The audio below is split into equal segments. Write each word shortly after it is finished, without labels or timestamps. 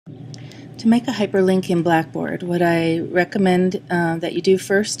To make a hyperlink in Blackboard, what I recommend that you do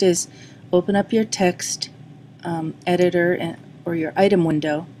first is open up your text editor or your item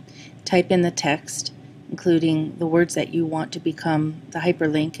window, type in the text, including the words that you want to become the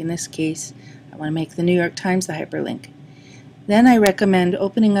hyperlink. In this case, I want to make the New York Times the hyperlink. Then I recommend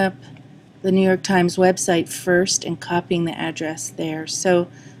opening up the New York Times website first and copying the address there. So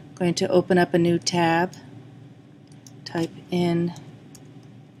I'm going to open up a new tab, type in.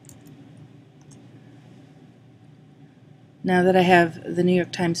 Now that I have the New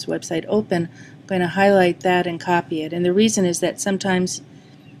York Times website open, I'm going to highlight that and copy it. And the reason is that sometimes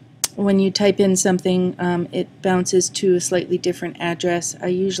when you type in something, it bounces to a slightly different address. I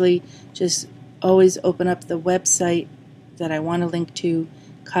usually just always open up the website that I want to link to,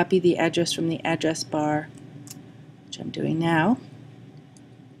 copy the address from the address bar, which I'm doing now,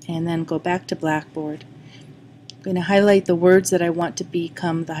 and then go back to Blackboard. I'm going to highlight the words that I want to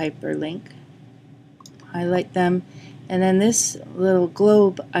become the hyperlink, highlight them, and then this little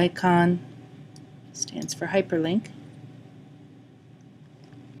globe icon stands for hyperlink.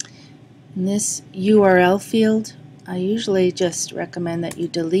 In this URL field, I usually just recommend that you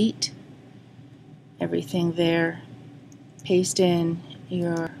delete everything there, paste in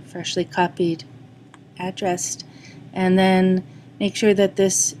your freshly copied address, and then make sure that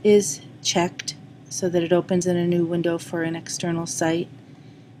this is checked so that it opens in a new window for an external site,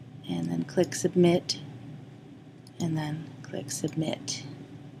 and then click Submit, and then click Submit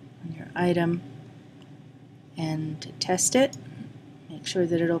on your item, and test it. Make sure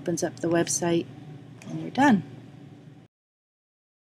that it opens up the website, and you're done.